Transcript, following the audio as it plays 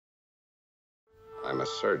I'm a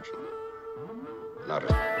surgeon, not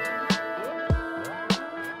a...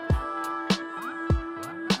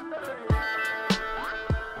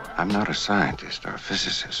 I'm not a scientist or a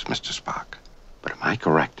physicist, Mr. Spock. But am I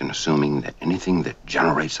correct in assuming that anything that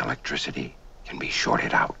generates electricity can be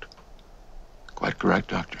shorted out? Quite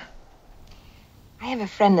correct, Doctor. I have a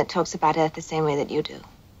friend that talks about Earth the same way that you do.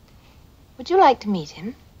 Would you like to meet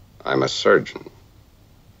him? I'm a surgeon,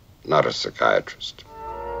 not a psychiatrist.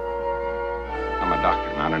 I'm a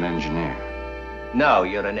doctor, not an engineer. No,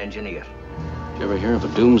 you're an engineer. Did you ever hear of a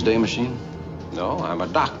doomsday machine? No, I'm a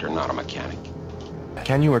doctor, not a mechanic.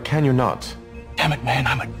 Can you or can you not? Damn it, man,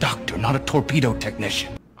 I'm a doctor, not a torpedo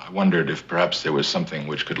technician. I wondered if perhaps there was something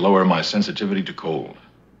which could lower my sensitivity to cold.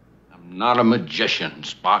 I'm not a magician,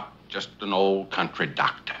 Spock. Just an old country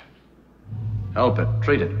doctor. Help it.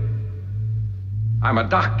 Treat it. I'm a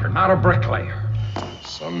doctor, not a bricklayer.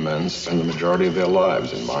 Some men spend the majority of their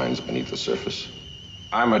lives in mines beneath the surface.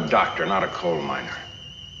 I'm a doctor, not a coal miner.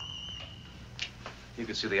 You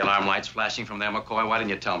could see the alarm lights flashing from there, McCoy. Why didn't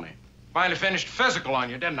you tell me? Finally finished physical on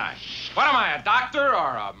you, didn't I? What am I, a doctor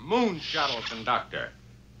or a Moon-Shuttle conductor?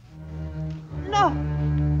 No.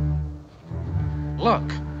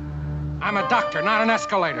 Look, I'm a doctor, not an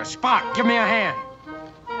escalator. Spock, give me a hand.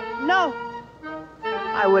 No.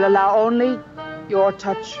 I will allow only your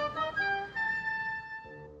touch.